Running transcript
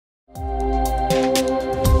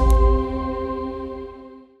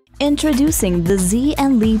Introducing the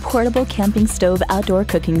Ze&Li Portable Camping Stove Outdoor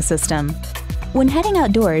Cooking System. When heading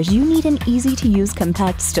outdoors, you need an easy-to-use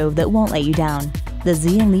compact stove that won't let you down. The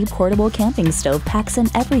Ze&Li Portable Camping Stove packs in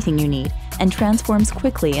everything you need and transforms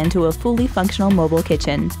quickly into a fully functional mobile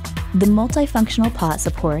kitchen. The multifunctional pot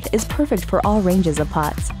support is perfect for all ranges of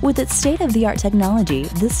pots. With its state-of-the-art technology,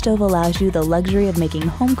 this stove allows you the luxury of making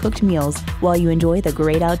home-cooked meals while you enjoy the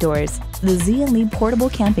great outdoors. The Ze&Li Portable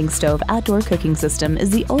Camping Stove Outdoor Cooking System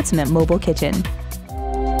is the ultimate mobile kitchen.